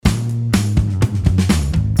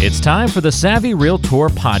It's time for the Savvy Realtor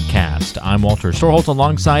Podcast. I'm Walter Storholt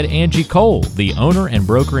alongside Angie Cole, the owner and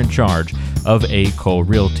broker in charge of A. Cole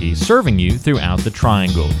Realty, serving you throughout the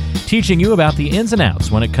Triangle, teaching you about the ins and outs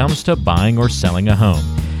when it comes to buying or selling a home.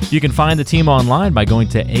 You can find the team online by going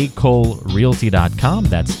to acolerealty.com.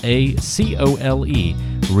 That's A-C-O-L-E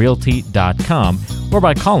realty.com, or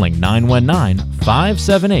by calling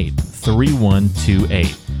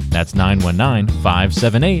 919-578-3128. That's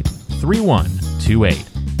 919-578-3128.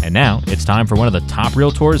 And now it's time for one of the top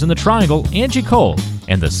realtors in the Triangle, Angie Cole,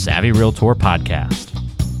 and the Savvy Realtor Podcast.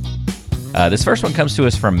 This first one comes to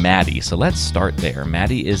us from Maddie, so let's start there.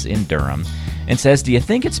 Maddie is in Durham and says, do you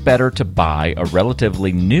think it's better to buy a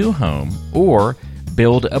relatively new home or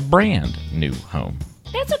build a brand new home?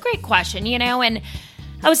 That's a great question, and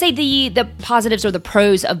I would say the positives or the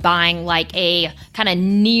pros of buying like a kind of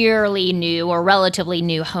nearly new or relatively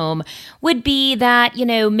new home would be that,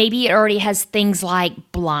 maybe it already has things like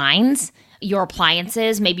blinds, your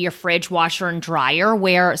appliances, maybe your fridge, washer, and dryer,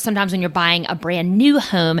 where sometimes when you're buying a brand new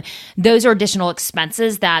home, those are additional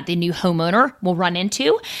expenses that the new homeowner will run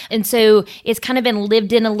into. And so it's kind of been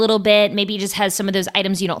lived in a little bit. Maybe it just has some of those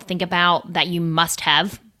items you don't think about that you must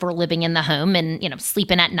have for living in the home and,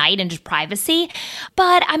 sleeping at night and just privacy.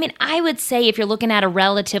 But I would say if you're looking at a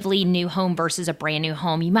relatively new home versus a brand new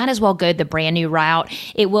home, you might as well go the brand new route.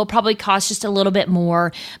 It will probably cost just a little bit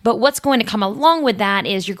more, but what's going to come along with that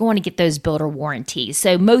is you're going to get those builder warranties.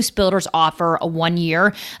 So most builders offer a 1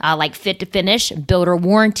 year, like fit to finish builder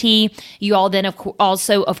warranty. You all then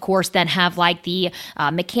also, of course, then have like the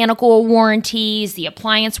mechanical warranties, the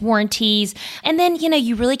appliance warranties, and then,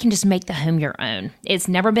 you really can just make the home your own. It's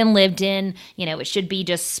never been lived in, it should be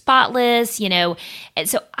just spotless, and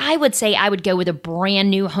so I would say I would go with a brand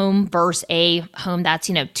new home versus a home that's,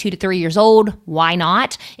 2 to 3 years old. Why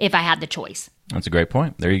not if I had the choice? That's a great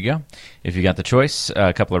point. There you go. If you got the choice,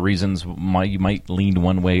 a couple of reasons why you might lean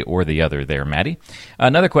one way or the other there, Maddie.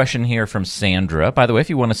 Another question here from Sandra. By the way, if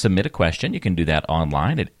you want to submit a question, you can do that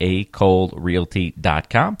online at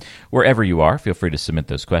acolerealty.com. Wherever you are, feel free to submit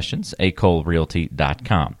those questions,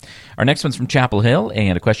 acolerealty.com. Our next one's from Chapel Hill,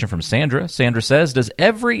 and a question from Sandra. Sandra says, does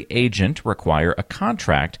every agent require a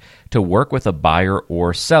contract to work with a buyer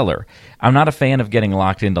or seller? I'm not a fan of getting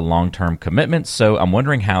locked into long-term commitments, so I'm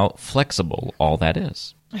wondering how flexible all that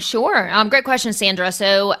is. Sure. Great question, Sandra.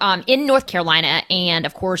 So in North Carolina, and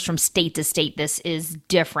of course from state to state, this is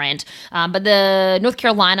different. But the North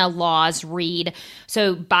Carolina laws read,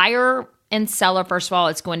 so buyer and seller, first of all,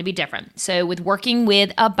 it's going to be different. So with working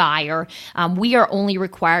with a buyer, we are only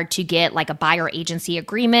required to get like a buyer agency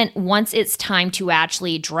agreement once it's time to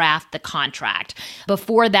actually draft the contract.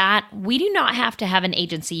 Before that, we do not have to have an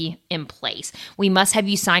agency in place. We must have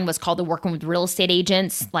you sign what's called the Working with Real Estate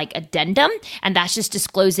Agents like addendum, and that's just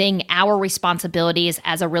disclosing our responsibilities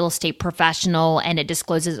as a real estate professional, and it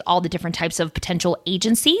discloses all the different types of potential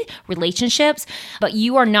agency relationships, but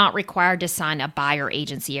you are not required to sign a buyer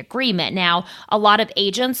agency agreement. Now, a lot of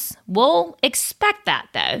agents will expect that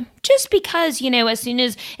though, just because, as soon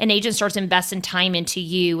as an agent starts investing time into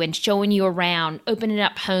you and showing you around, opening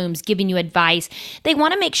up homes, giving you advice, they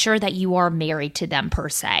want to make sure that you are married to them per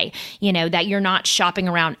se, that you're not shopping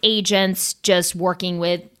around agents, just working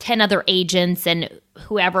with 10 other agents and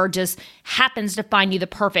whoever just happens to find you the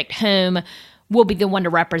perfect home will be the one to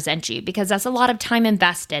represent you, because that's a lot of time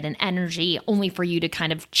invested and energy only for you to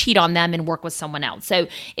kind of cheat on them and work with someone else. So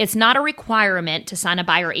it's not a requirement to sign a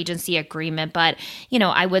buyer agency agreement, but,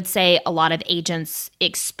 I would say a lot of agents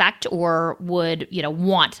expect or would,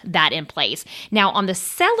 want that in place. Now, on the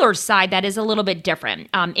seller side, that is a little bit different.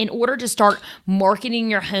 In order to start marketing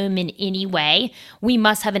your home in any way, we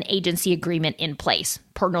must have an agency agreement in place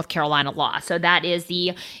per North Carolina law. So that is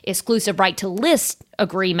the exclusive right to list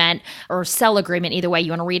agreement or sell agreement, either way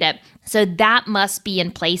you want to read it. So that must be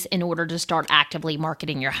in place in order to start actively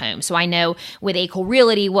marketing your home. So I know with A. Cole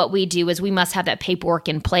Realty, what we do is we must have that paperwork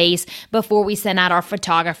in place before we send out our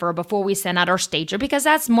photographer, before we send out our stager, because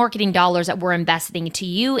that's marketing dollars that we're investing to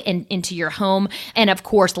you and into your home. And of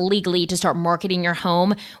course, legally to start marketing your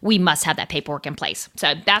home, we must have that paperwork in place.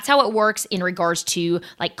 So that's how it works in regards to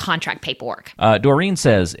like contract paperwork. Doreen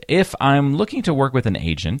says, if I'm looking to work with an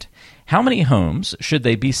agent, how many homes should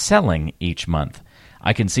they be selling each month?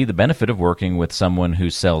 I can see the benefit of working with someone who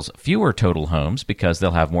sells fewer total homes because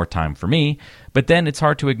they'll have more time for me, but then it's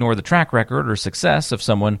hard to ignore the track record or success of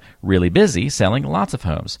someone really busy selling lots of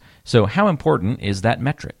homes. So how important is that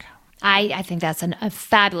metric? I think that's a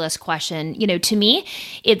fabulous question. To me,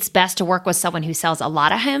 it's best to work with someone who sells a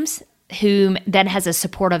lot of homes whom then has a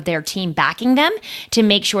support of their team backing them to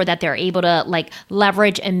make sure that they're able to like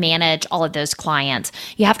leverage and manage all of those clients.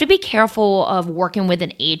 You have to be careful of working with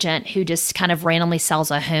an agent who just kind of randomly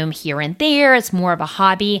sells a home here and there. It's more of a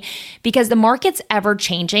hobby because the market's ever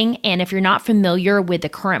changing. And if you're not familiar with the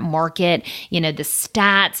current market, the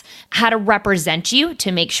stats, how to represent you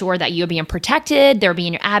to make sure that you're being protected, they're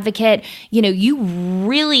being your advocate, you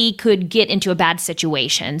really could get into a bad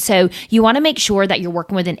situation. So you want to make sure that you're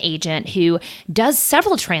working with an agent who does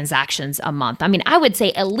several transactions a month. I mean, I would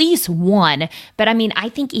say at least one, but I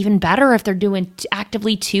think even better if they're doing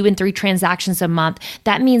actively 2 and 3 transactions a month.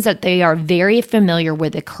 That means that they are very familiar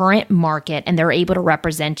with the current market and they're able to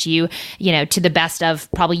represent you, to the best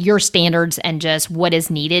of probably your standards and just what is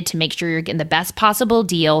needed to make sure you're getting the best possible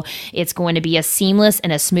deal. It's going to be a seamless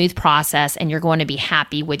and a smooth process, and you're going to be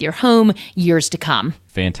happy with your home years to come.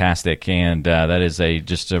 Fantastic. And that is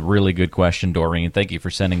just a really good question, Doreen. Thank you for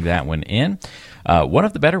sending that one in. One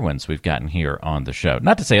of the better ones we've gotten here on the show.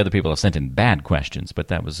 Not to say other people have sent in bad questions, but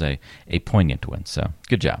that was a poignant one. So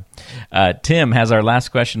good job. Tim has our last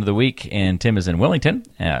question of the week, and Tim is in Wellington.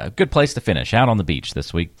 A good place to finish, out on the beach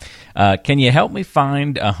this week. Can you help me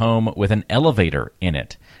find a home with an elevator in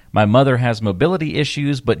it? My mother has mobility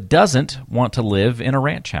issues, but doesn't want to live in a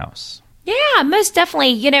ranch house. Yeah, most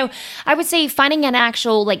definitely. I would say finding an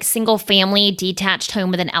actual single family detached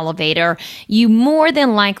home with an elevator, you more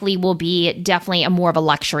than likely will be definitely more of a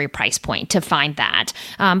luxury price point to find that.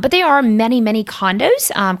 But there are many, many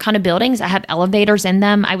condos, condo buildings that have elevators in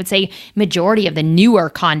them. I would say majority of the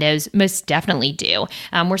newer condos most definitely do,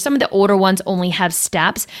 where some of the older ones only have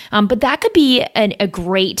steps. But that could be a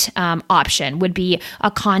great option, would be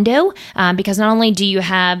a condo, because not only do you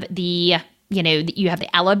have you have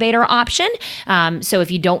the elevator option. So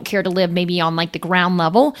if you don't care to live maybe on the ground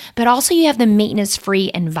level, but also you have the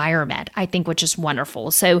maintenance-free environment, I think, which is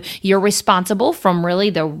wonderful. So you're responsible from really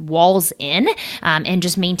the walls in and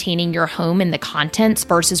just maintaining your home and the contents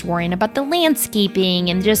versus worrying about the landscaping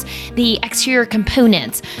and just the exterior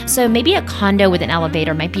components. So maybe a condo with an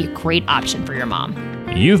elevator might be a great option for your mom.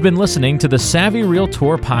 You've been listening to the Savvy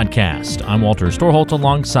Realtor Podcast. I'm Walter Storholt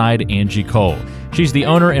alongside Angie Cole. She's the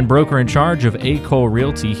owner and broker in charge of A. Cole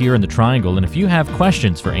Realty here in the Triangle. And if you have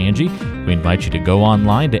questions for Angie, we invite you to go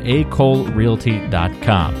online to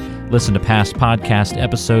acolerealty.com. Listen to past podcast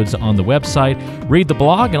episodes on the website, read the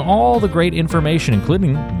blog, and all the great information,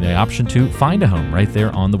 including the option to find a home right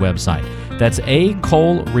there on the website. That's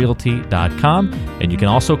acolerealty.com. And you can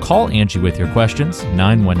also call Angie with your questions,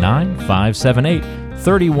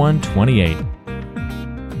 919-578-3128.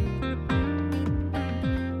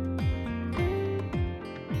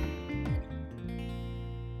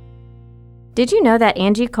 Did you know that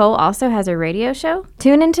Angie Cole also has a radio show?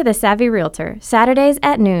 Tune into The Savvy Realtor, Saturdays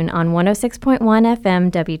at noon on 106.1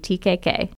 FM WTKK.